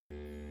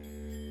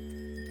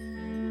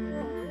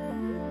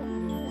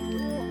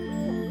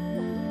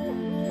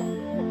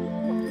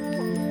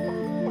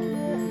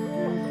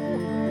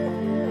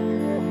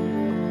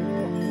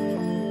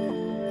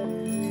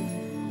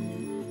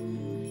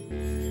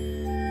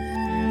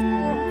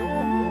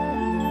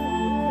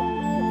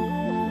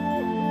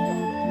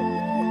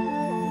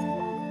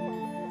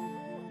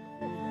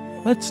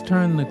Let's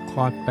turn the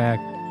clock back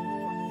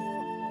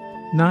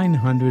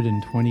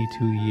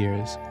 922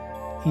 years,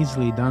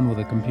 easily done with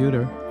a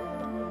computer.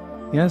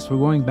 Yes, we're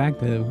going back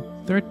to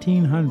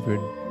 1300,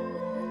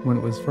 when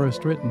it was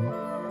first written,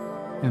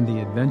 and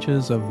the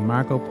adventures of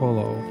Marco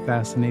Polo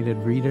fascinated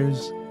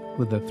readers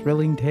with the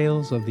thrilling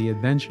tales of the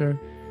adventure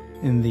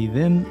in the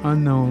then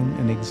unknown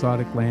and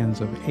exotic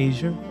lands of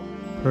Asia,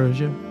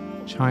 Persia,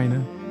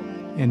 China,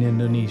 and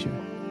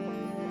Indonesia.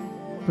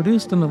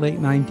 Produced in the late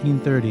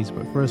 1930s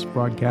but first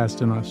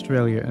broadcast in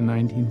Australia in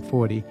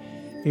 1940,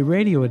 a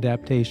radio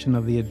adaptation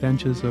of the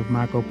adventures of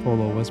Marco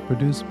Polo was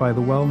produced by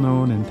the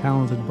well-known and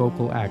talented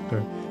vocal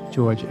actor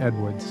George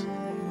Edwards.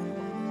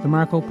 The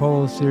Marco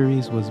Polo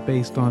series was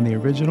based on the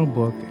original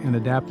book and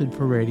adapted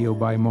for radio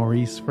by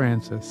Maurice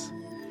Francis.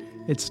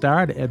 It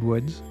starred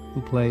Edwards,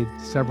 who played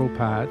several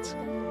parts.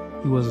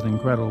 He was an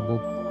incredible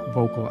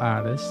vocal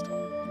artist.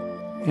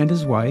 And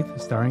his wife,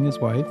 starring his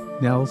wife,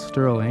 Nell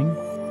Sterling,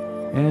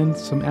 and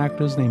some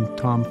actors named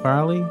Tom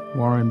Farley,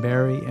 Warren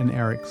Beatty, and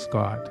Eric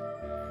Scott.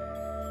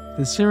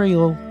 The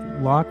serial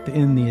locked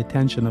in the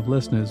attention of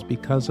listeners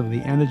because of the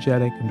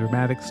energetic and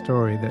dramatic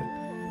story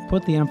that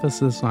put the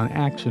emphasis on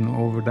action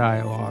over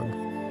dialogue.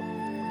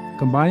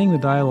 Combining the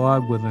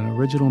dialogue with an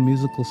original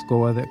musical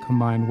score that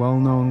combined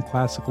well-known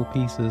classical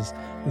pieces,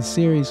 the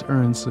series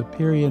earned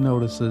superior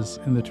notices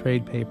in the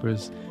trade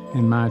papers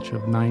in March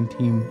of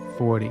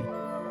 1940.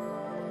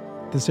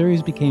 The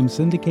series became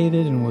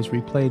syndicated and was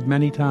replayed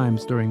many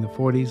times during the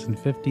 40s and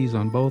 50s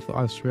on both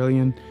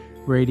Australian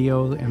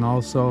radio and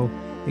also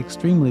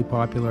extremely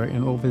popular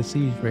in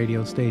overseas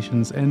radio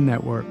stations and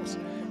networks,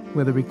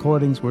 where the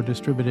recordings were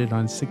distributed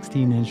on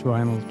 16-inch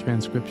vinyl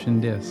transcription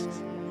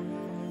discs.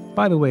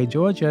 By the way,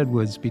 George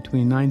Edwards,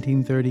 between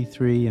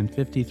 1933 and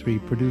 53,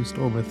 produced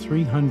over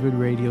 300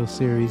 radio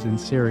series and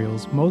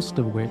serials, most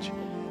of which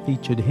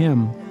featured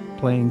him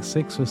playing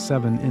 6 or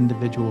 7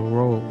 individual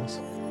roles.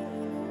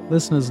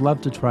 Listeners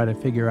loved to try to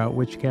figure out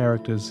which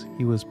characters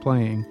he was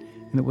playing,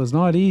 and it was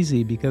not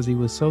easy because he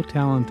was so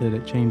talented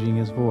at changing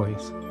his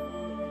voice.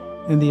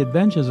 In The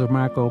Adventures of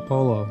Marco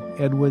Polo,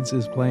 Edwards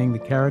is playing the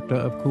character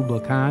of Kubla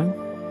Khan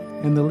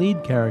and the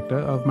lead character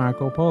of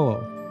Marco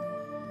Polo.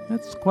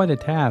 That's quite a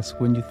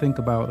task when you think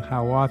about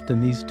how often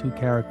these two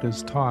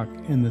characters talk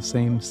in the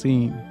same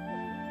scene.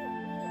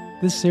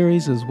 This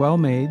series is well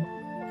made,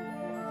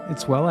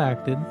 it's well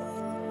acted,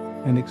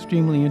 and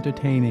extremely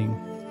entertaining.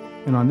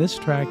 And on this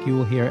track you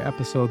will hear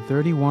episode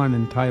 31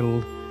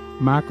 entitled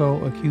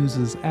Marco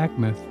Accuses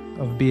Achmeth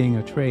of Being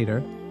a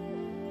Traitor.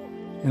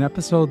 In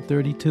episode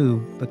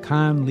 32, the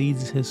Khan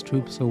leads his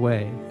troops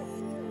away.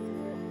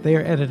 They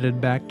are edited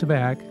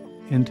back-to-back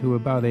into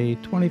about a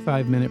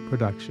 25-minute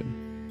production.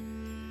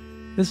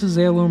 This is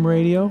Heirloom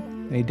Radio,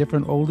 a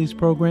different oldies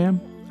program.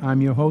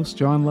 I'm your host,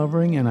 John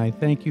Lovering, and I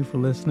thank you for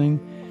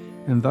listening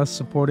and thus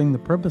supporting the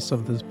purpose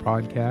of this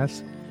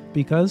podcast,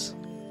 because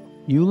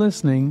you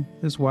listening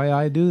is why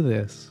I do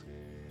this.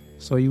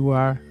 So you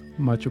are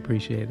much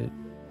appreciated.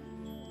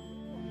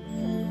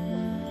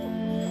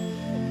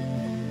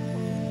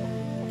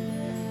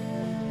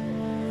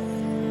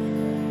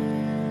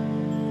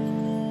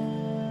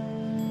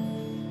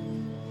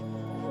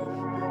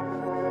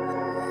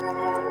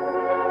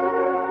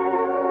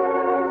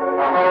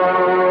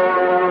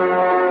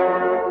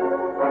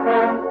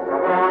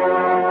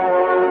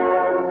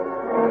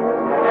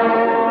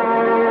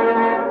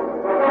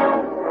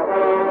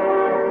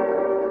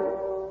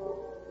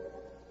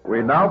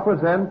 We now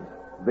present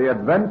The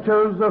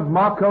Adventures of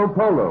Marco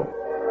Polo.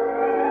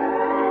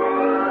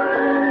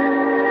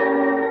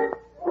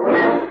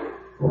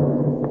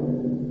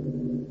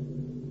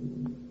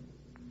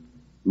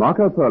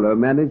 Marco Polo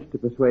managed to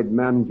persuade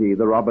Manji,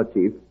 the robber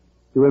chief,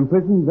 to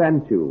imprison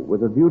Vanchu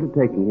with a view to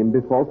taking him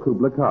before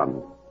Kubla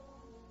Khan.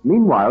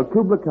 Meanwhile,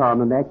 Kubla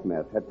Khan and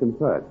Achmeth had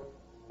conferred,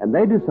 and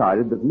they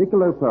decided that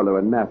Niccolo Polo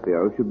and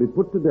Maffeo should be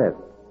put to death,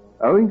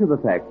 owing to the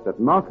fact that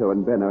Marco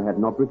and Benno had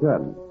not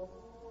returned.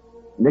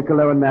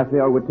 Niccolo and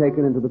Maffeo were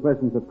taken into the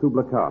presence of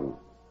Kubla Khan,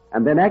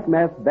 and then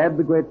Achmeth bade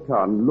the great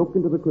Khan look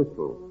into the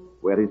crystal,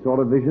 where he saw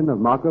a vision of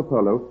Marco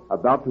Polo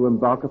about to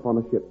embark upon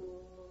a ship.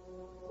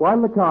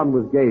 While the Khan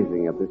was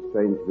gazing at this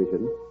strange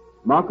vision,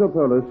 Marco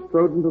Polo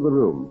strode into the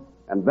room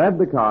and bade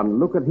the Khan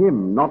look at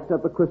him, not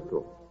at the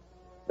crystal.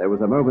 There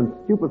was a moment's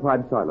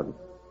stupefied silence,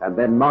 and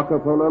then Marco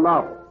Polo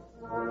laughed.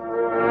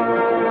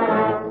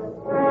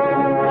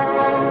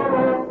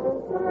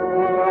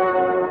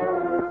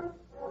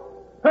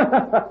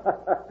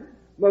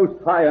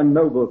 Most high and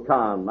noble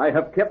Khan, I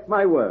have kept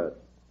my word.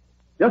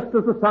 Just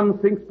as the sun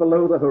sinks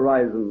below the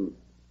horizon,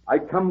 I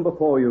come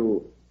before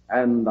you,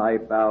 and I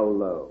bow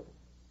low.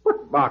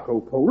 But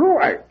Marco Polo,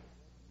 I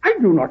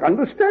do not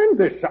understand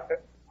this.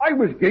 I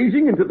was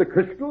gazing into the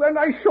crystal, and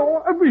I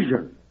saw a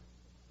vision.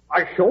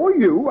 I saw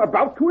you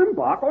about to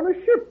embark on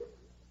a ship.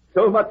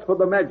 So much for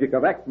the magic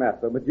of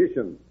Achmeth, the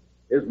magician.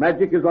 His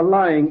magic is a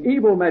lying,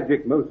 evil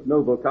magic, most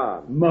noble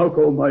Khan.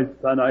 Marco, my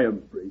son, I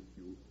embrace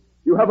you.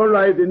 You have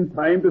arrived in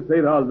time to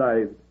save our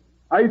lives.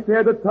 I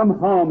fear that some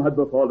harm had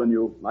befallen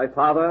you. My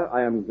father,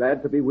 I am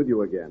glad to be with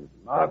you again.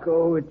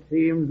 Marco, it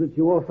seems that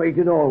you are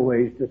fated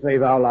always to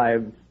save our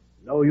lives.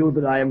 Know you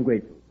that I am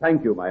grateful.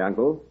 Thank you, my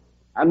uncle.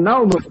 And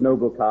now, most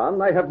noble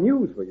Khan, I have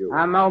news for you.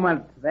 A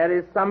moment. There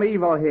is some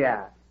evil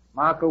here.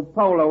 Marco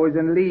Polo is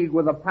in league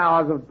with the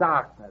powers of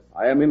darkness.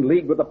 I am in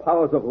league with the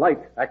powers of light,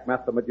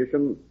 Akmath the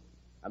magician,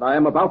 and I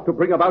am about to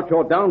bring about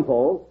your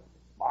downfall.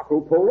 Marco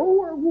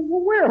Polo,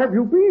 where have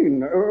you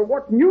been?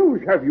 What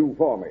news have you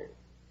for me?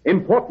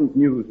 Important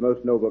news,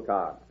 most noble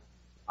Khan.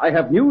 I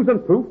have news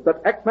and proof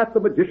that Akmath the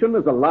magician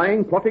is a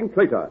lying, plotting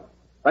traitor,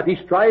 that he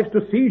strives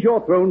to seize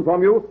your throne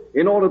from you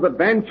in order that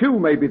Vanchu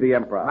may be the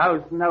emperor.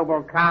 Most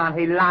noble Khan,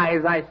 he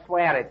lies, I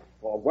swear it.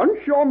 For once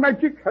your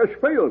magic has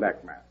failed,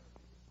 Akmath.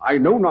 I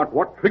know not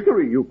what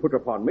trickery you put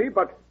upon me,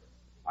 but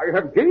I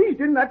have gazed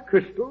in that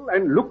crystal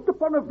and looked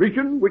upon a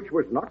vision which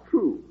was not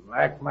true.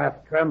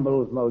 Akmath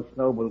trembles, most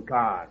noble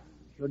Khan.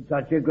 Should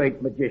such a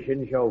great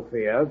magician show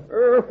fear?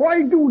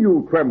 Why do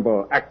you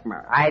tremble,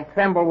 Akmath? I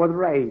tremble with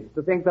rage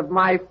to think that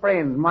my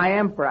friend, my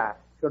emperor,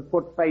 should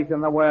put faith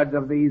in the words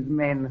of these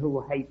men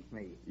who hate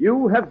me.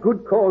 You have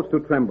good cause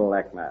to tremble,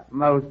 Akmath.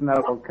 Most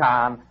noble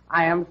Khan,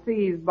 I am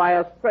seized by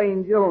a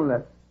strange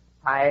illness.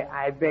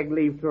 I beg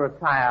leave to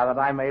retire that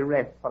I may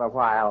rest for a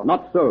while.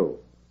 Not so.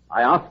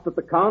 I ask that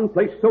the Khan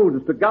place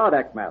soldiers to guard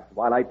Akmath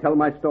while I tell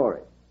my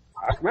story.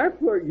 Akmath,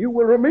 you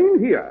will remain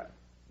here.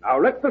 Now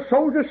let the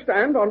soldiers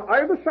stand on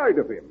either side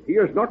of him. He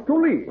is not to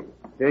leave.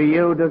 Do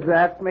you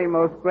desert me,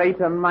 most great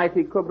and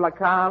mighty Kubla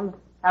Khan?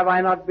 Have I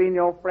not been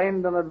your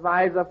friend and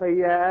advisor for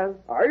years?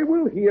 I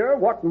will hear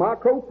what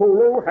Marco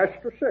Polo has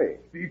to say.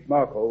 Speak,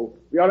 Marco.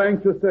 We are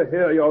anxious to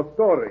hear your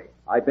story.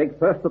 I beg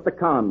first that the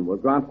Khan will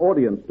grant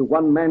audience to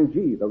one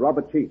Manji, the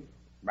robber chief.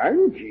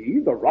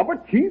 Manji, the robber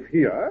chief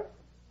here?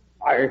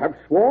 I have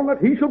sworn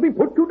that he shall be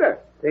put to death.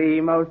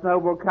 See, most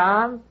noble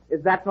Khan,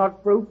 is that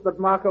not proof that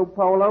Marco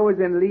Polo is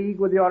in league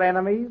with your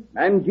enemies?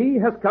 Manji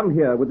has come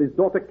here with his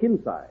daughter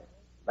Kinsai.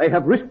 They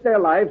have risked their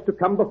lives to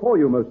come before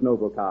you, most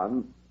noble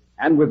Khan,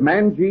 and with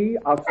Manji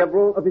are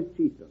several of his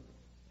chieftains.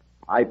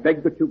 I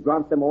beg that you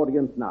grant them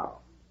audience now.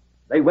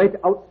 They wait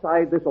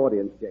outside this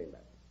audience chamber.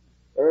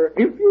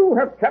 If you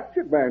have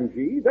captured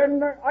Manji,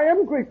 then I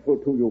am grateful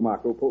to you,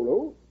 Marco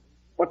Polo.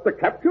 But the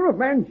capture of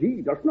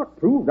Manji does not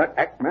prove that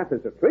Akmath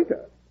is a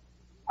traitor.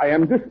 I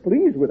am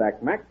displeased with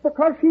Akmath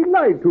because he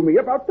lied to me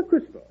about the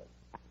crystal.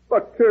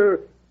 But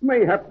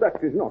mayhap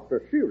that is not a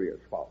serious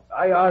fault.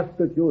 I ask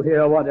that you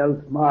hear what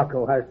else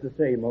Marco has to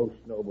say, most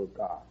noble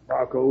Khan.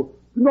 Marco,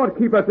 do not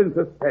keep us in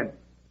suspense.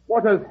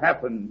 What has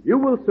happened? You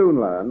will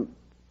soon learn.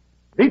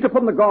 Beat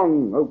upon the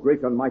gong, O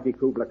great and mighty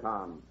Kubla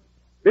Khan.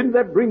 Bid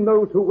them bring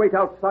those who wait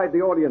outside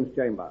the audience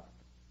chamber.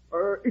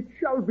 It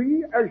shall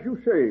be as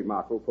you say,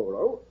 Marco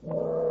Polo.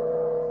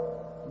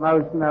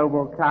 Most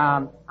noble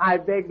Khan, I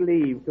beg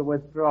leave to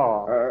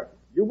withdraw.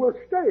 You will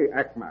stay,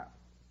 Akmath.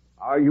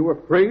 Are you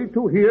afraid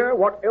to hear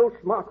what else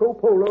Marco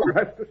Polo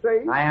has to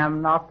say? I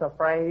am not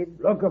afraid.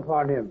 Look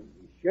upon him.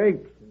 He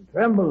shakes and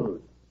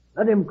trembles.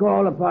 Let him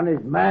call upon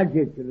his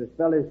magic to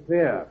dispel his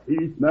fear.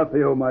 Peace,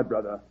 Matthew, my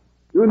brother.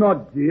 Do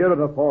not jeer at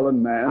a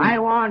fallen man. I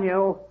warn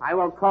you, I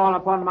will call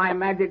upon my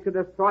magic to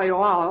destroy you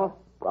all.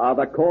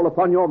 Rather call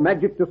upon your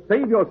magic to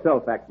save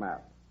yourself,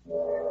 Akmath.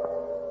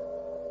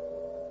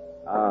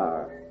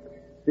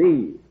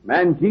 See,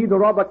 Manji the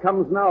robber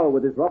comes now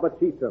with his robber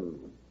chieftains.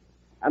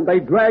 And they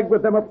drag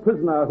with them a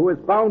prisoner who is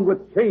bound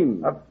with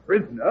chains. A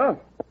prisoner?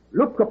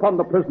 Look upon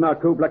the prisoner,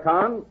 Kubla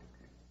Khan.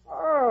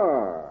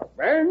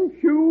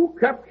 Vanchu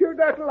captured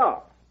at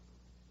last.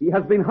 He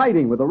has been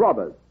hiding with the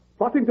robbers,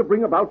 plotting to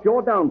bring about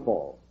your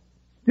downfall.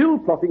 Still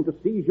plotting to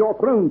seize your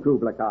throne,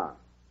 Kubla Khan.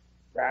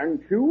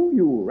 Vanchu,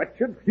 you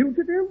wretched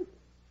fugitive.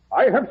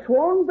 I have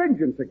sworn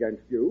vengeance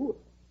against you.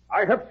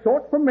 I have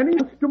sought for many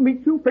months to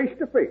meet you face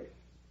to face.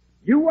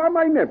 You are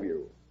my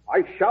nephew.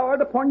 I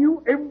showered upon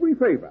you every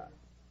favor.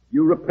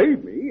 You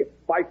repaid me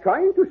by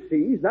trying to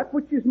seize that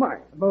which is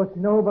mine. Most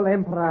noble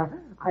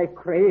Emperor, I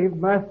crave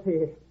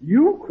mercy.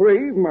 You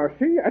crave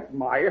mercy at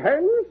my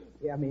hands?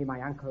 Hear me,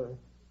 my uncle.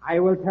 I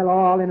will tell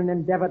all in an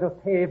endeavor to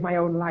save my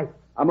own life.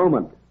 A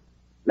moment.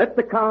 Let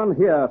the Khan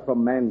hear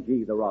from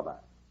Manji the robber.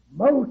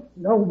 Most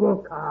noble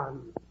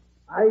Khan,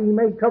 I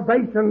make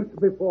obeisance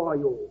before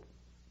you.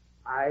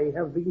 I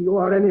have been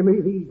your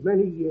enemy these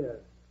many years.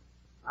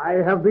 I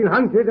have been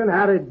hunted and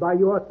harried by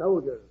your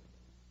soldiers.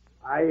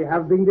 I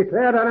have been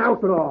declared an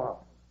outlaw.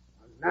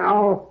 And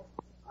now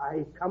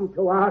I come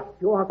to ask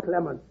your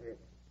clemency.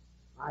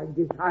 I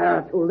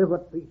desire to live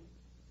at peace,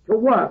 to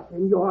work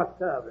in your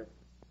service.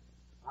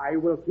 I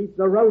will keep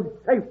the roads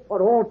safe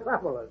for all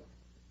travelers.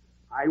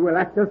 I will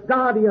act as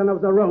guardian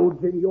of the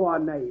roads in your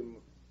name,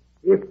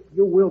 if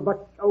you will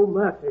but show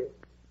mercy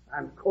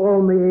and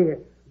call me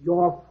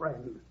your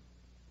friend.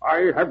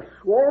 I have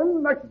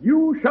sworn that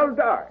you shall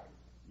die.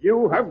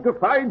 You have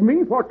defied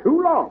me for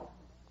too long.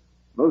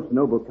 Most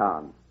noble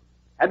Khan,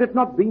 had it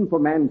not been for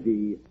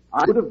Manji,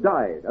 I would have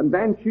died, and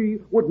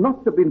Vanchi would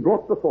not have been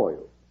brought before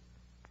you.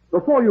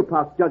 Before you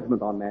pass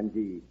judgment on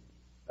Manji,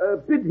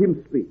 bid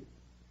him speak.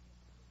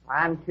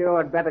 Manchu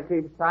had better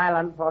keep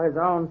silent for his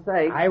own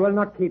sake. I will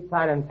not keep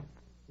silent.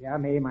 Hear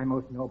me, my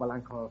most noble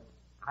uncle.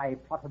 I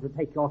plotted to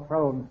take your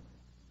throne.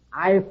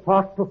 I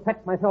sought to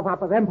set myself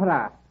up as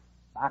emperor.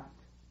 But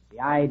the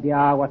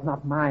idea was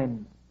not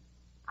mine.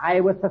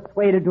 I was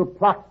persuaded to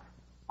plot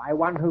by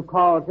one who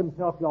calls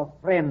himself your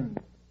friend.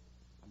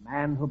 The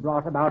man who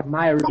brought about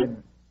my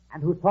ruin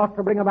and who sought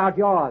to bring about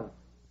yours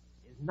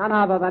is none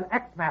other than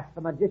Akmath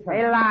the magician.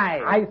 He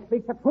lies. I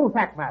speak the truth,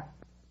 Akmath.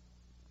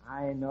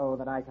 I know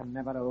that I can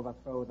never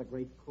overthrow the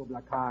great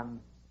Kubla Khan.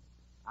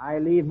 I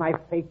leave my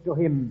fate to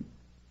him.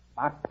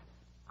 But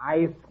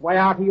I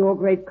swear to you,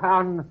 great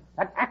Khan,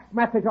 that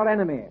Akmath is your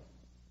enemy.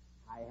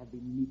 I have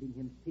been meeting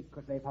him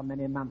secretly for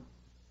many months.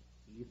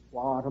 He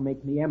swore to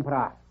make me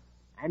emperor.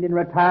 And in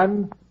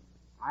return,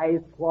 I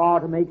swore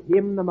to make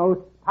him the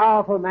most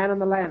powerful man in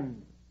the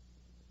land.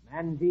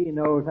 Manji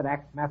knows that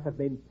Akmath has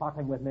been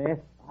plotting with me.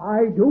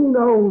 I do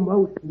know,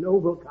 most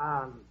noble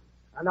Khan,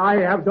 and I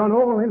have done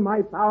all in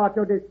my power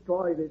to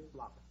destroy this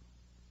plot.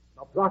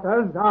 The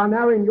plotters are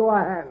now in your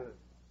hands,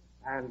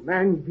 and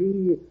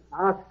Manji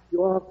asks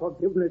your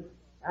forgiveness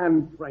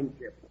and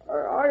friendship.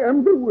 I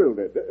am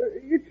bewildered.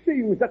 It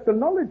seems that the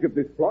knowledge of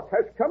this plot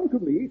has come to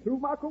me through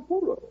Marco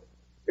Polo.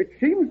 It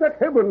seems that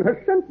heaven has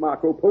sent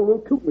Marco Polo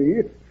to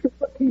me so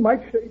that he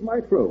might save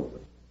my throne.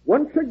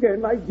 Once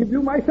again, I give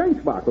you my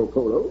thanks, Marco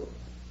Polo.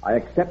 I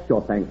accept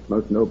your thanks,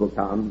 most noble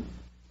Khan,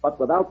 but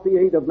without the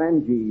aid of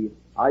Manji,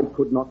 I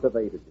could not have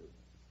aided you.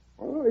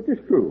 Oh, it is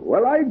true.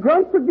 Well, I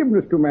grant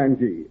forgiveness to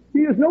Manji. He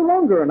is no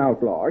longer an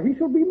outlaw. He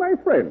shall be my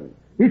friend.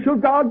 He shall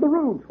guard the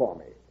roads for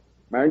me.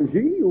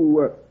 Manji,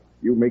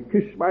 you may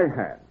kiss my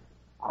hand.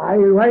 I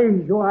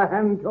raise your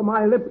hand to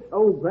my lips,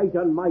 O great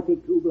and mighty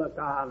Kubla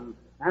Khan,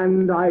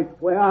 and I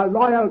swear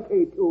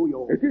loyalty to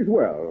you. It is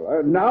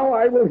well. Now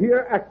I will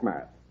hear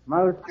Akmath.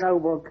 Most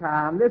noble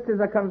Khan, this is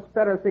a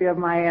conspiracy of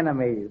my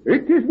enemies.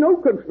 It is no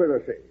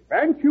conspiracy.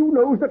 Manchu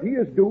knows that he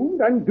is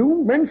doomed, and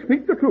doomed men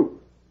speak the truth.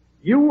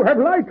 You have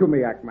lied to me,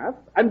 Akmath,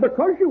 and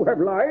because you have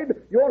lied,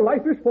 your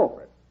life is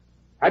forfeit.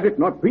 Had it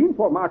not been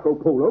for Marco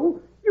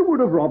Polo, you would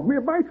have robbed me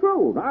of my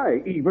throne,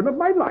 aye, even of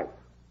my life.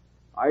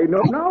 I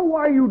know now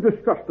why you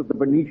distrusted the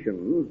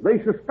Venetians.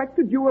 They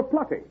suspected you of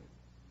plotting.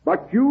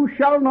 But you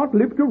shall not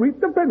live to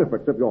reap the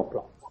benefits of your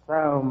plot.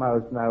 So,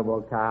 most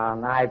noble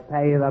Khan, I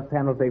pay the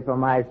penalty for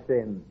my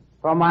sins,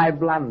 for my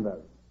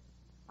blunders.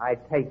 I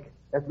take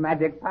this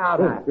magic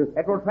powder.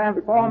 It will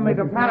transform me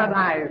to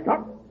paradise.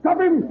 Stop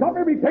him! Stop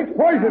him! He takes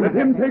poison! Let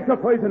him take the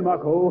poison,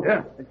 Marco.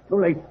 Yeah, it's too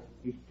late.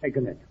 He's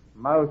taken it.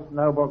 Most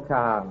noble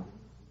Khan,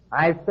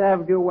 I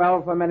served you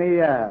well for many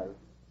years.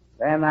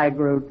 Then I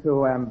grew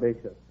too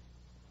ambitious.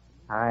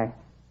 I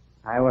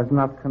was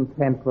not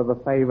content with the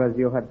favors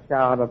you had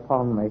showered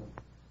upon me.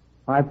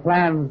 My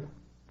plans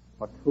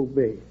were too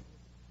big.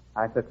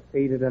 I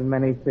succeeded in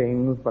many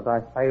things, but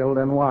I failed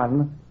in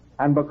one,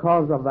 and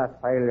because of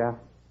that failure,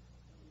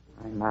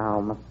 I now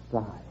must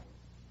die.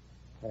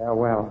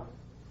 Farewell,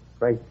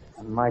 great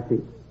and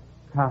mighty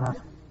Khan.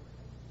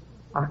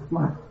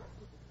 Akmath,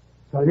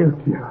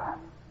 salute you.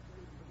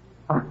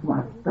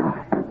 Akmath,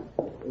 die.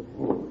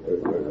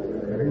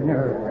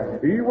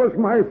 He was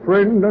my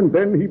friend, and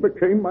then he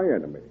became my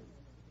enemy.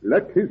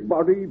 Let his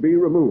body be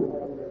removed.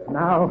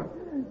 Now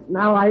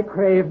I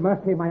crave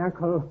mercy, my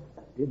uncle.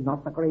 Did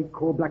not the great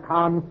Kubla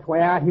Khan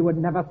swear he would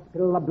never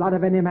spill the blood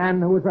of any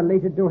man who was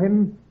related to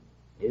him?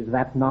 Is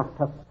that not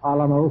a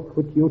solemn oath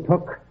which you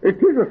took? It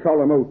is a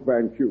solemn oath,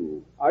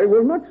 Manchu. I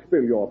will not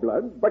spill your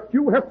blood, but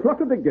you have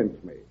plotted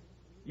against me.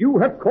 You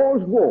have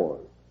caused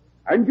wars,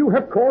 and you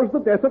have caused the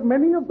death of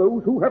many of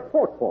those who have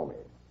fought for me.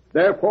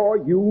 Therefore,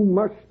 you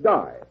must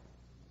die.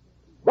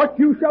 But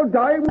you shall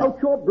die without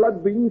your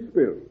blood being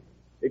spilled.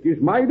 It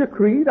is my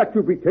decree that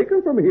you be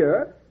taken from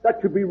here, that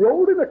you be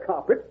rolled in a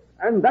carpet,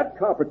 and that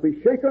carpet be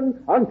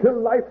shaken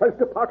until life has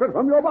departed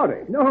from your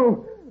body.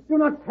 No, do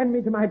not send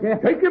me to my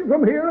death. Take him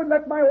from here and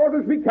let my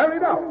orders be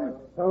carried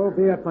out. So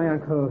be it, my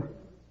uncle.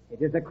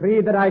 It is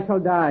decreed that I shall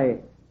die.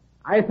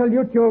 I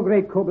salute you,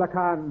 great Kubla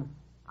Khan.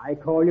 I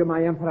call you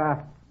my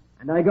emperor,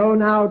 and I go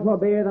now to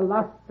obey the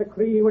last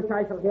decree which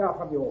I shall hear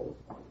from you.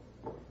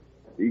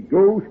 He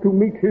goes to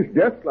meet his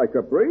death like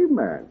a brave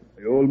man.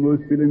 I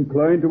almost feel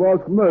inclined to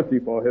ask mercy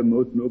for him,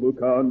 most noble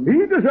Khan.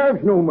 He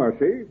deserves no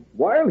mercy.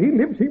 While he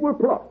lives, he will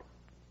plot.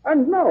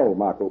 And now,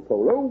 Marco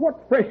Polo,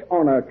 what fresh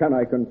honor can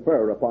I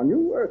confer upon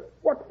you?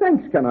 What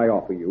thanks can I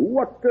offer you?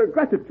 What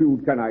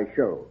gratitude can I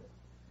show?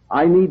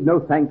 I need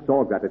no thanks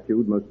or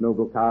gratitude, most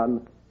noble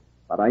Khan,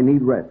 but I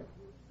need rest.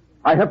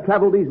 I have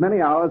traveled these many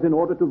hours in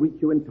order to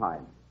reach you in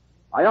time.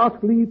 I ask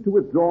leave to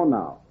withdraw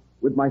now,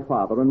 with my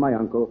father and my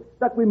uncle,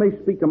 that we may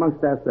speak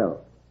amongst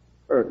ourselves.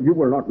 You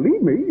will not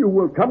leave me. You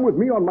will come with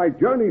me on my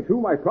journey through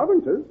my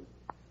provinces.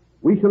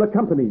 We shall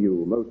accompany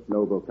you, most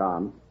noble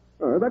Khan.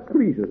 That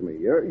pleases me.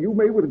 You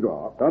may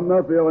withdraw. Come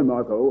now, fear,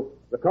 Marco.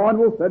 The Khan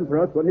will send for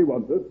us when he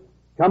wants us.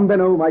 Come,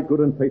 Benno, my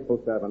good and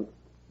faithful servant.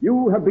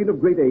 You have been of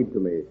great aid to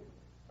me,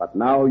 but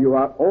now you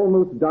are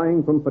almost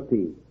dying from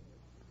fatigue.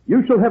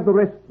 You shall have the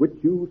rest which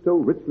you so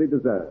richly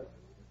deserve.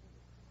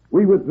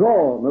 We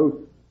withdraw, most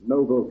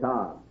noble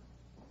Khan.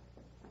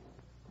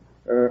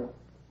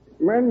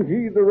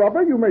 Manji the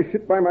robber, you may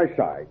sit by my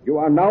side. You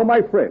are now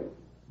my friend.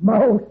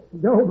 Most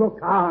noble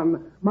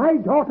Khan, my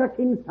daughter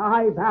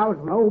Kinsai bows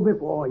low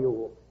before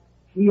you.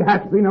 She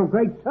has been of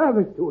great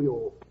service to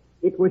you.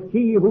 It was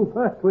she who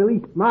first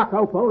released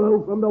Marco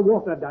Polo from the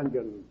water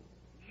dungeon.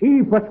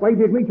 She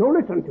persuaded me to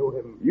listen to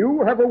him.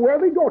 You have a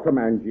worthy daughter,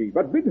 Manji,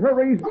 but bid her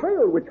raise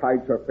veil which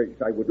hides her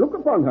face. I would look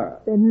upon her.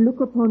 Then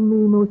look upon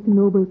me, most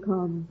noble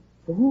Khan.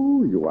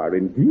 Oh, you are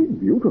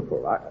indeed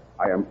beautiful.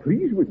 I am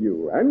pleased with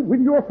you and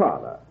with your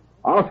father.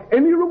 Ask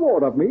any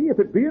reward of me. If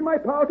it be in my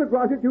power to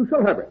grant it, you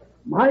shall have it.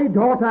 My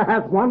daughter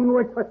has one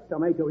request to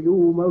make of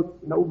you, most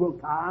noble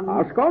Khan.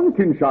 Ask on,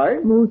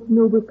 Kinsai. Most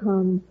noble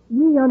Khan,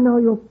 we are now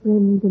your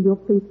friends and your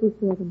faithful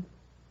servants.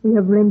 We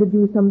have rendered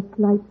you some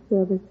slight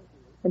service,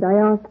 and I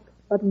ask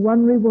but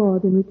one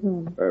reward in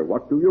return.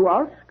 What do you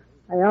ask?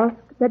 I ask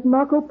that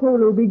Marco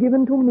Polo be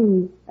given to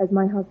me as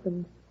my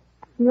husband.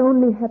 The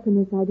only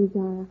happiness I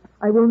desire,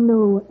 I will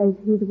know as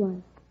his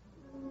wife.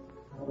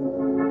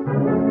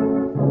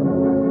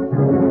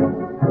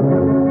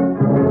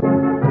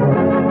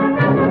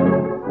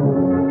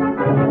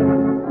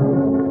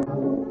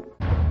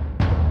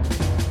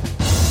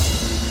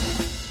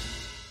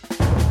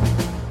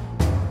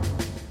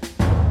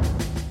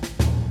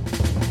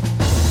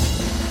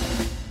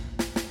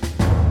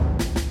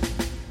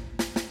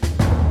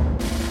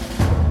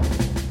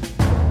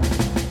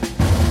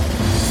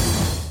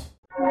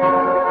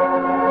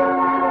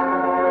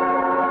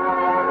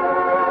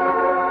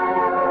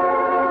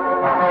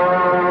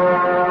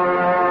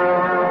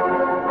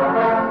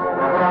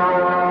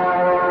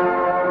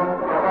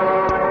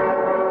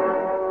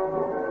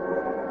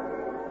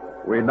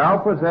 We now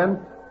present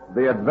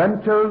The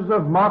Adventures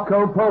of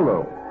Marco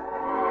Polo.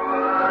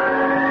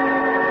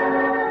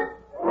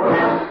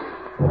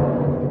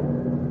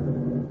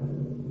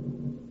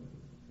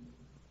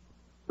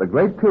 The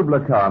great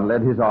Kubla Khan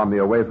led his army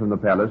away from the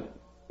palace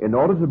in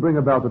order to bring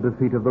about the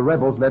defeat of the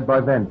rebels led by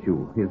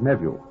Vanchu, his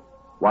nephew,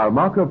 while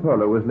Marco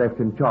Polo was left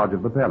in charge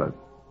of the palace.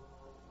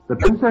 The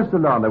Princess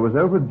Delana was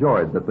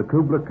overjoyed that the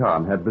Kubla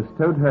Khan had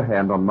bestowed her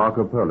hand on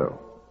Marco Polo,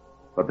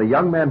 but the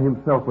young man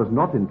himself was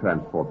not in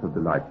transports of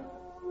delight.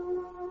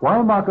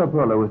 While Marco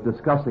Polo was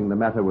discussing the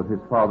matter with his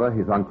father,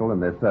 his uncle,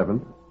 and their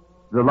servant,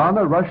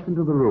 Zelana rushed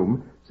into the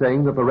room,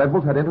 saying that the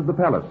rebels had entered the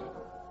palace.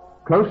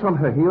 Close on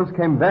her heels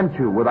came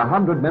Vanchu with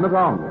 100 men at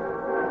arms.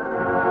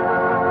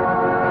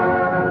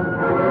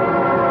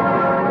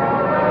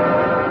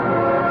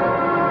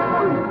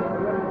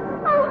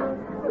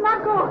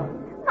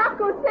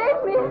 Marco,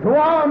 save me! To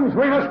arms!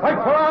 We must fight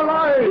for our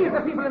lives! Seize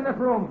the people in this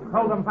room.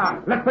 Hold them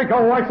fast. Let me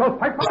go. I shall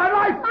fight for my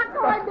life!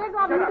 Marco, I beg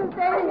of you to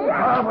save me.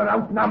 We're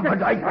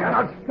outnumbered. I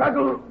cannot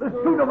struggle. The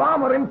suit of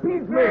armor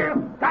impedes me.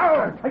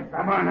 Down!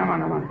 Come on.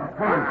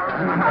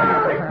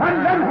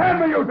 And then hand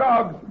me, you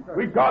dogs!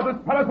 We guard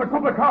this palace for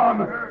Kubla Khan.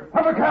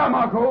 Have a care,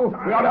 Marco.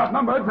 We are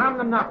outnumbered. Harm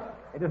them not.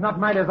 It is not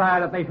my desire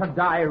that they should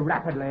die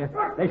rapidly.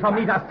 They shall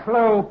meet a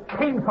slow,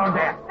 painful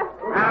death.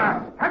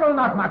 Struggle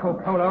not, Marco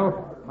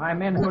Polo. My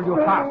men hold you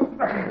fast.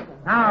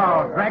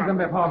 Now, drag them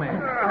before me.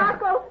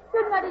 Marco,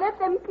 do not let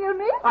them kill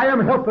me. I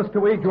am helpless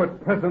to aid you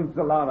at present,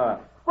 Zelana.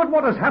 But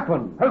what has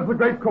happened? Has the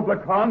great Kubla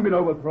Khan been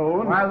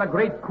overthrown? While the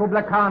great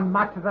Kubla Khan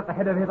marches at the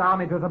head of his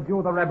army to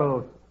subdue the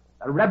rebels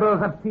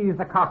have seized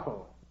the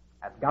castle.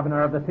 As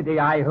governor of the city,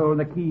 I hold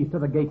the keys to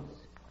the gates.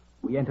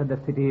 We entered the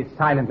city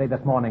silently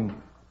this morning.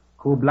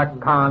 Kubla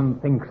Khan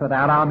thinks that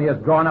our army is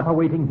drawn up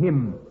awaiting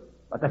him.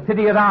 But the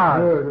city is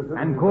ours,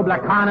 and Kubla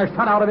Khan is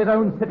shut out of his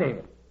own city.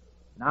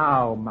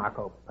 Now,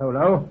 Marco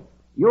Polo,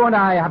 you and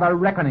I have a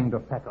reckoning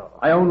to settle.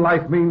 My own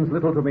life means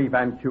little to me,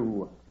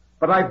 Vanchu.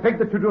 But I beg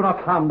that you do not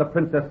harm the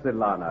Princess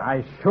Zelana.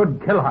 I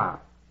should kill her.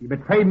 She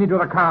betrayed me to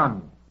the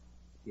Khan.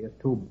 She is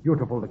too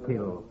beautiful to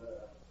kill.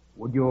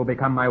 Would you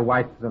become my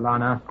wife,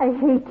 Zelana? I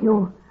hate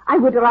you. I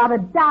would rather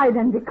die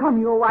than become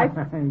your wife.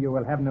 You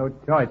will have no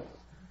choice.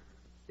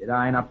 Did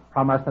I not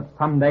promise that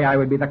someday I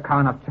would be the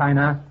Khan of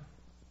China?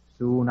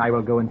 Soon I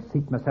will go and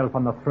seat myself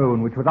on the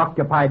throne which was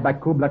occupied by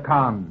Kubla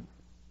Khan.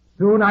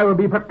 Soon I will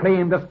be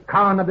proclaimed as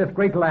Khan of this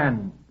great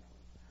land.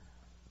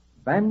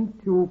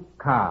 Vanchu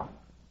Khan.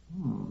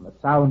 The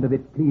sound of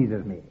it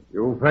pleases me.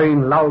 You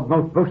vain,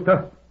 loud-mouthed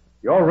boaster.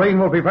 Your reign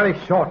will be very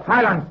short.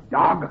 Silence,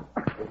 dog!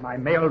 With my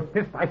mailed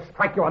fist, I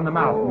strike you on the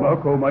mouth.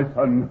 Marco, my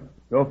son,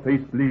 your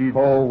face bleeds.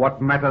 Oh,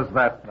 what matters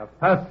that? The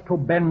first to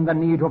bend the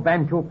knee to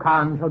Vanchu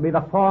Khan shall be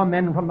the 4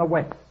 men from the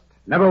west.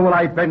 Never will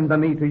I bend the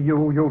knee to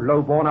you, you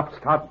low-born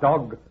upstart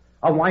dog.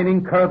 A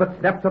whining cur that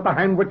snaps at the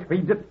hand which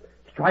feeds it,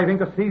 striving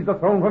to seize the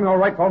throne from your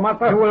rightful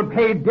master. You will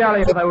pay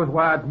dearly for those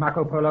words,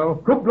 Marco Polo.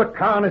 Kubla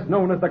Khan is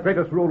known as the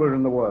greatest ruler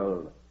in the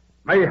world.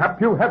 Mayhap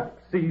you have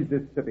seized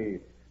this city.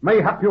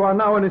 Mayhap you are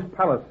now in his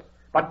palace.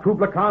 But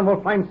Kubla Khan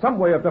will find some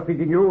way of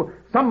defeating you,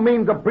 some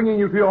means of bringing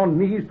you to your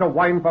knees to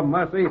whine for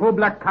mercy.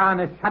 Kubla Khan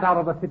is shut out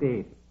of the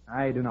city.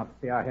 I do not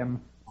fear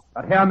him.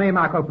 But hear me,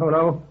 Marco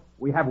Polo.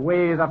 We have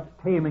ways of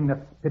taming the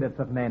spirits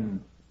of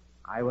men.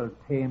 I will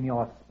tame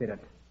your spirit.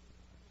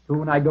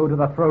 Soon I go to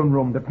the throne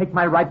room to take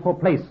my rightful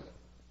place,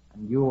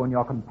 and you and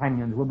your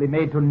companions will be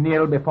made to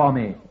kneel before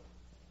me.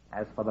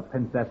 As for the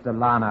Princess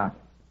Delana,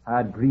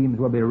 her dreams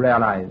will be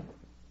realized.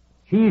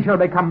 She shall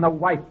become the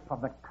wife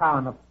of the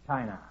Khan of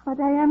China. But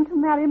I am to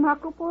marry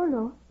Marco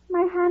Polo.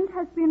 My hand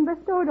has been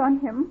bestowed on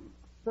him.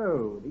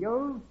 So, the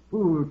old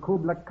fool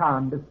Kubla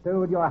Khan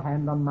bestowed your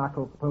hand on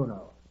Marco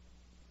Polo.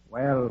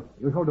 Well,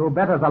 you shall do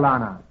better,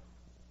 Zelana.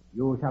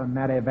 You shall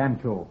marry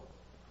Vanchu.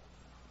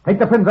 Take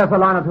the Princess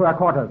Zelana to her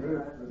quarters.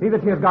 See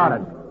that she is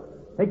guarded.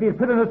 Take these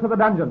prisoners to the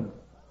dungeons.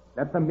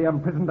 Let them be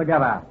imprisoned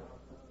together.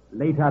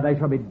 Later they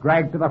shall be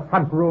dragged to the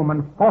front room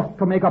and forced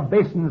to make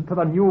obeisance to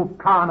the new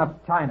Khan of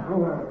China.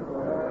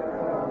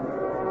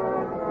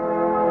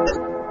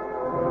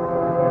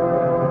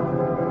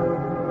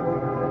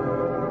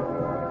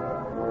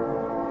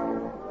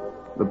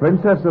 The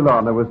Princess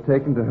Zelana was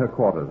taken to her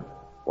quarters,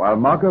 while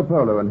Marco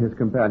Polo and his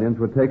companions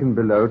were taken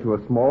below to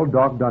a small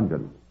dark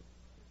dungeon.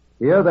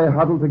 Here they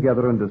huddled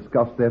together and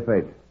discussed their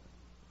fate.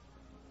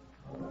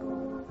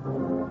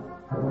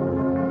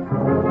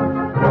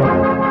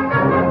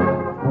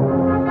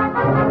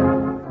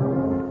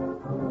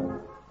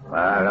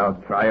 Well,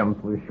 our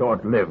triumph was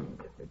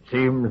short-lived. It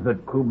seems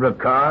that Kubla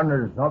Khan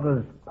is not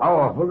as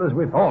powerful as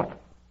we thought.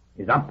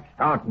 His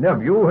upstart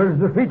nephew has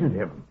defeated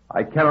him.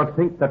 I cannot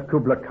think that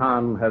Kubla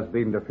Khan has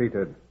been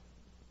defeated.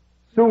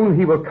 Soon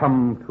he will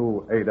come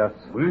to aid us.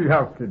 We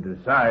have to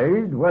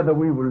decide whether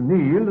we will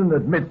kneel and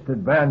admit that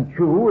Van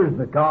Chu is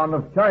the Khan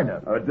of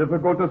China. A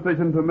difficult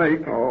decision to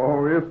make.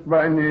 Oh, if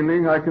by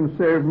kneeling I can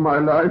save my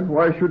life,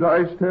 why should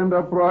I stand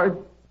upright?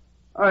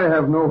 I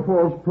have no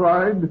false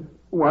pride.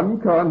 One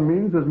Khan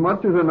means as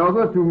much as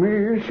another to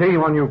me.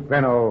 Shame on you,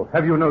 Benno.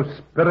 Have you no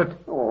spirit?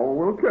 Oh,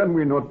 well, can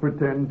we not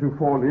pretend to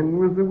fall in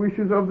with the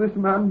wishes of this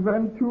man,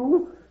 Van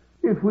Chu?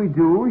 If we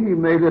do, he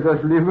may let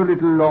us live a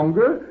little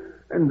longer,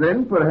 and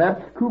then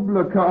perhaps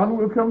Kubla Khan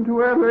will come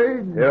to our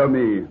aid. Hear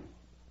me.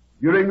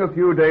 During the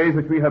few days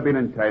which we have been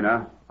in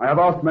China, I have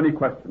asked many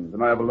questions,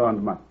 and I have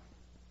learned much.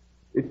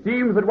 It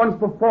seems that once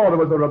before there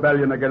was a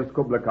rebellion against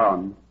Kubla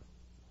Khan.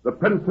 The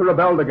prince who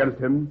rebelled against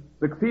him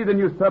succeeded in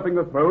usurping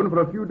the throne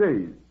for a few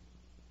days.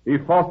 He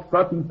forced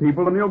certain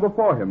people to kneel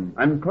before him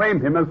and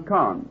claimed him as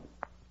Khan.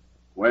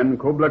 When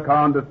Kubla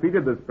Khan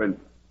defeated this prince,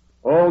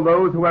 all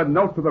those who had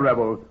knelt to the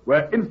rebel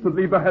were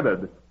instantly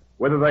beheaded,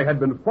 whether they had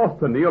been forced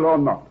to kneel or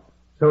not.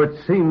 So it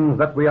seems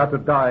that we are to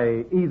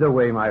die either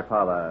way, my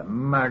father.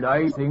 And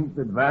I think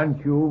that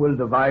Van Chu will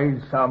devise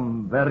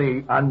some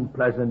very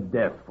unpleasant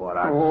death for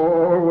us.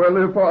 Oh, well,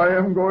 if I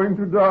am going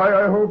to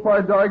die, I hope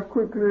I die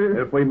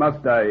quickly. If we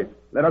must die,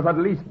 let us at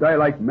least die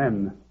like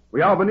men.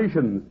 We are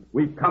Venetians.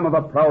 We come of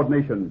a proud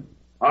nation.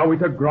 Are we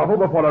to grovel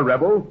before a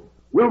rebel?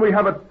 Will we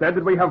have it said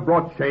that we have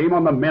brought shame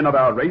on the men of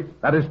our race?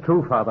 That is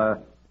true, father.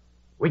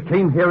 We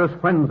came here as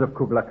friends of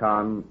Kubla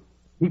Khan.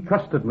 He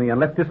trusted me and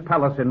left his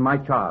palace in my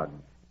charge.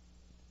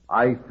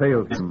 I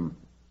failed him,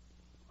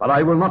 but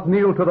I will not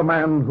kneel to the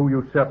man who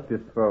usurped his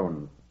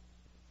throne.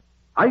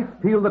 I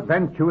feel that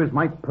Van Chu is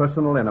my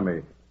personal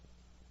enemy,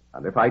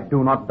 and if I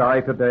do not die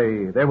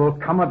today, there will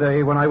come a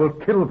day when I will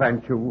kill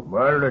Van Chu.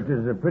 Well, it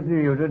is a pity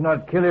you did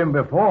not kill him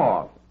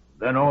before.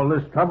 Then all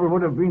this trouble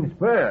would have been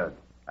spared.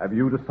 Have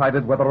you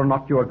decided whether or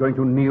not you are going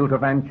to kneel to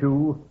Van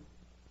Chu?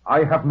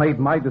 I have made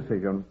my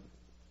decision.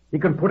 He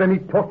can put any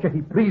torture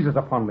he pleases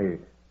upon me,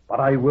 but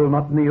I will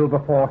not kneel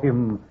before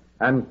him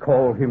and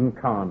call him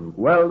Khan.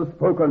 Well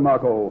spoken,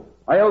 Marco.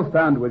 I'll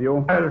stand with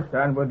you. I'll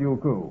stand with you,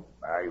 too.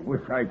 I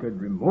wish I could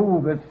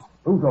remove this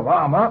suit of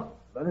armor.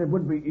 Then it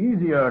would be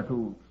easier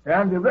to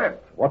stand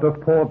erect. What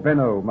of poor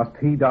Benno? Must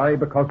he die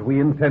because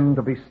we intend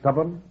to be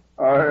stubborn?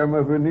 I am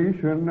a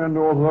Venetian, and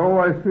although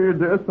I fear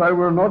death, I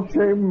will not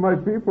shame my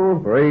people.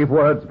 Brave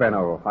words,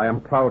 Benno. I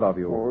am proud of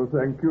you. Oh,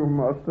 thank you,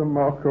 Master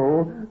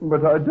Marco.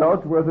 But I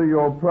doubt whether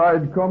your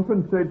pride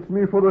compensates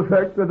me for the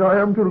fact that I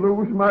am to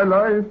lose my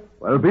life.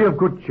 Well, be of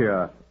good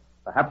cheer.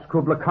 Perhaps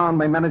Kubla Khan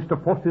may manage to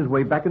force his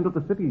way back into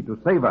the city to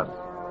save us.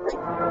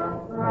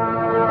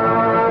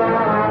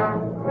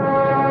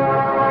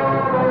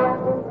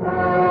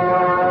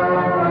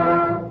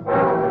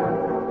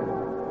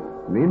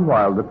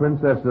 Meanwhile, the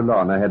Princess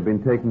Zelana had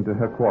been taken to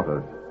her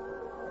quarters.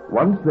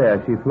 Once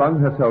there, she flung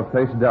herself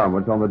face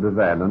downwards on the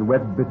divan and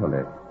wept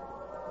bitterly.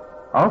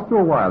 After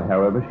a while,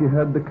 however, she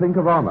heard the clink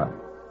of armor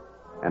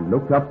and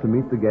looked up to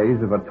meet the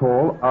gaze of a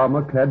tall,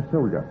 armor-clad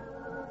soldier.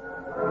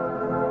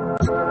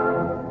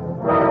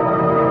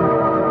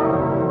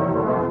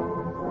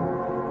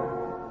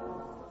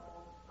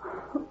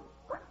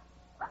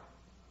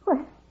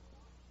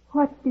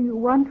 What do you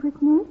want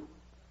with me?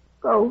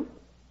 Go.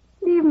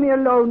 Leave me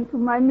alone to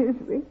my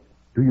misery.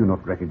 Do you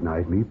not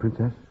recognize me,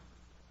 Princess?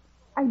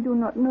 I do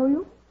not know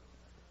you.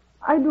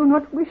 I do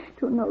not wish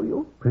to know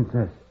you.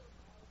 Princess,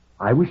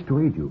 I wish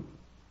to aid you.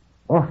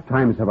 Oft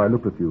times have I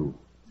looked at you,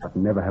 but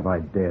never have I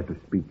dared to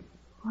speak.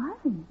 Why?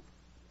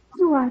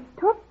 You are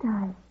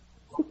Toptai,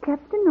 the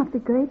captain of the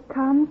great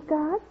Khan's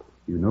guard.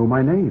 You know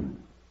my name.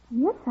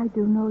 Yes, I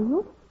do know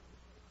you.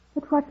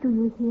 But what do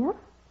you here?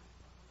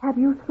 Have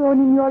you thrown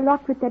in your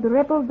lot with that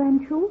rebel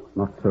Van Chu?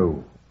 Not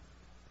so.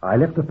 I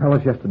left the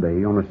palace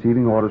yesterday on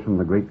receiving orders from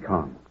the great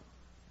Khan.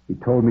 He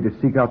told me to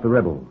seek out the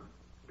rebels,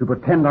 to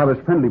pretend I was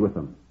friendly with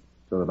them,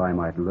 so that I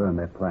might learn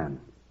their plan.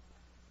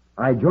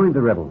 I joined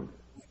the rebels.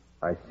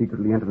 I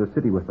secretly entered the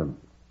city with them,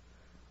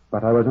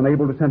 but I was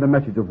unable to send a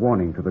message of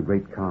warning to the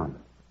great Khan.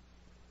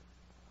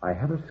 I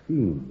have a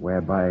scheme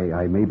whereby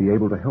I may be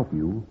able to help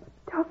you.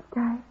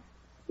 Toktai,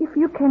 if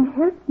you can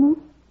help me,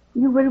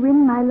 you will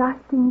win my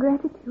lasting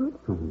gratitude.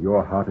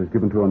 Your heart is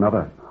given to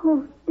another.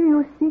 Oh, do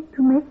you seek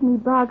to make me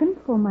bargain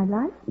for my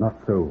life? Not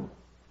so.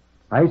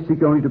 I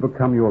seek only to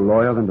become your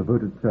loyal and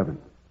devoted servant.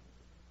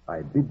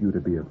 I bid you to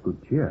be of good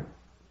cheer.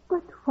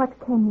 But what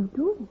can you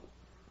do?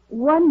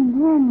 One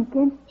man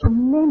against so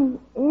many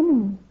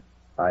enemies.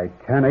 I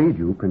can aid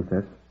you,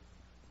 Princess,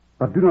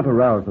 but do not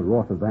arouse the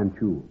wrath of Van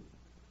Chu.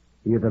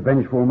 He is a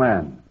vengeful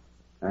man,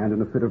 and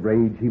in a fit of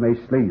rage he may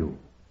slay you.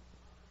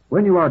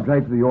 When you are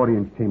dragged to the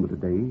audience chamber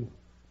today,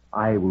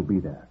 I will be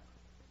there,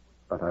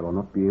 but I will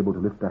not be able to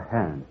lift a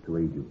hand to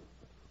aid you.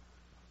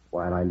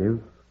 While I live,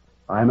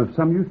 I am of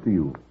some use to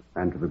you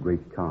and to the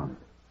great Khan.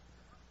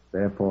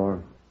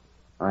 Therefore,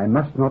 I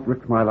must not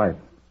risk my life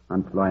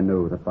until I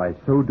know that by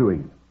so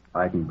doing,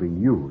 I can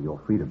bring you your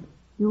freedom.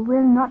 You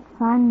will not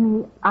find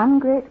me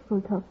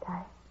ungrateful,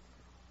 Toktai.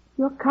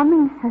 Your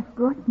coming has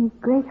brought me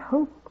great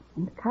hope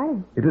and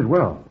courage. It is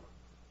well,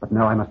 but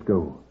now I must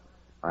go.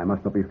 I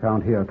must not be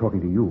found here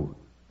talking to you.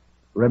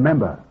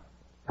 Remember,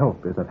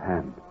 help is at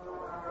hand.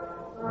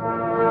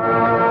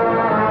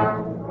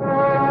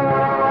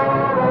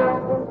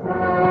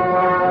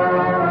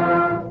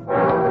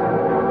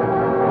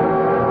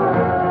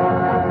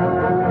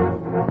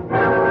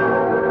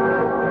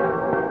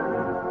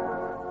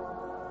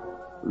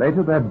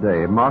 Later that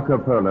day, Marco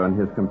Polo and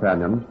his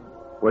companions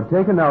were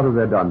taken out of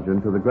their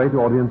dungeon to the great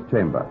audience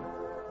chamber.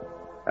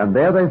 And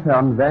there they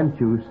found Van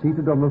Chu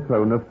seated on the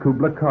throne of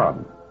Kubla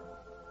Khan.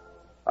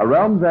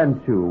 Around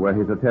Van Chu were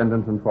his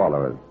attendants and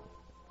followers.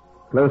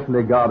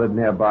 Closely guarded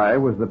nearby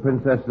was the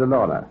Princess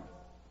Zelana.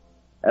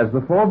 As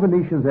the four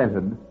Venetians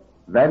entered,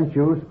 Van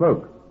Chu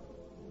spoke.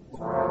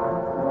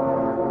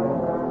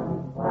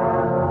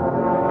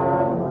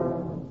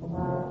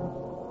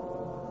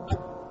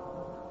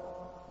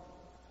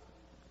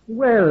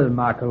 Well,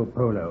 Marco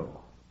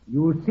Polo,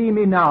 you see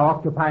me now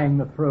occupying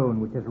the throne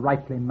which is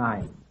rightly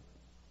mine.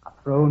 A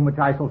throne which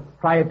I shall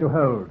strive to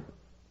hold.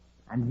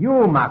 And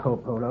you, Marco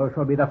Polo,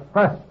 shall be the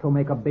first to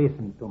make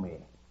obeisance to me.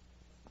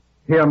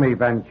 Hear me,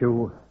 Van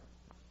Chu.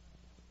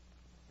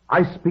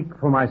 I speak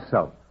for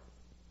myself.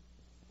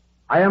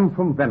 I am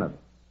from Venice,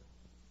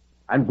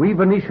 and we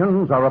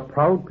Venetians are a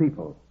proud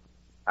people,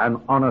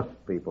 an honest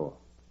people.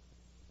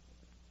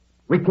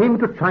 We came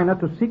to China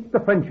to seek the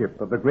friendship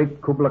of the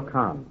great Kubla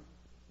Khan.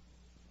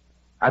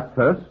 At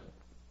first,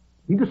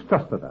 he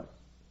distrusted us,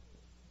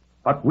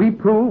 but we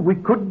proved we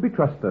could be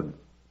trusted,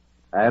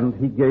 and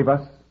he gave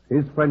us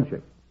his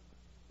friendship.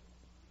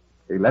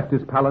 He left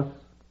his palace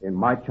in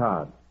my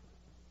charge.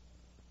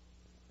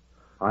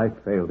 I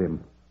failed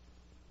him,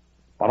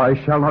 but I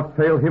shall not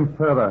fail him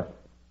further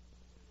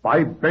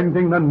by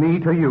bending the knee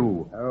to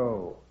you.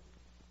 Oh.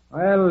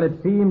 Well, it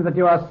seems that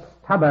you are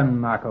stubborn,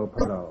 Marco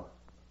Polo.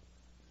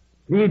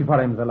 Plead for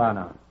him,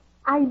 Zelana.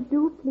 I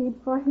do plead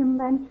for him,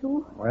 Van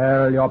Chu.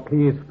 Well, your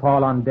pleas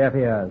fall on deaf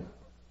ears.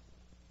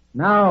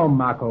 Now,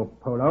 Marco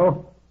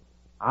Polo,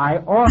 I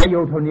order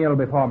you to kneel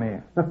before me.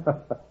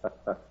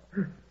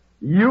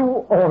 You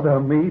order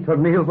me to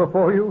kneel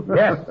before you?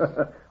 Yes.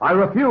 I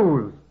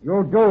refuse.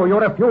 You do. You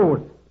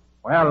refuse.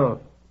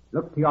 Well,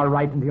 look to your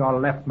right and to your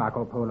left,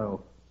 Marco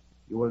Polo.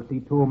 You will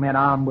see two men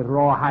armed with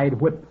rawhide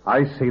whips.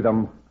 I see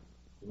them.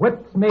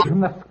 Whips made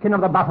from the skin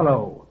of the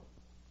buffalo.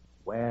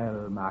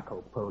 Well,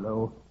 Marco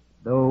Polo,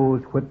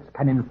 those whips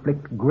can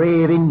inflict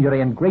grave injury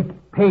and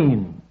great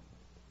pain.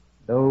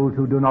 Those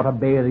who do not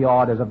obey the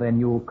orders of their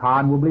new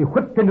Khan will be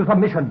whipped into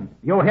submission.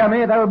 You hear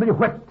me? They will be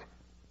whipped.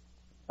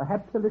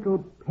 Perhaps a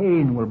little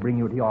pain will bring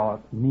you to your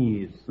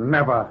knees.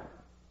 Never.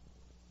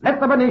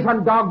 Let the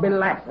Venetian dog be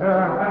lashed.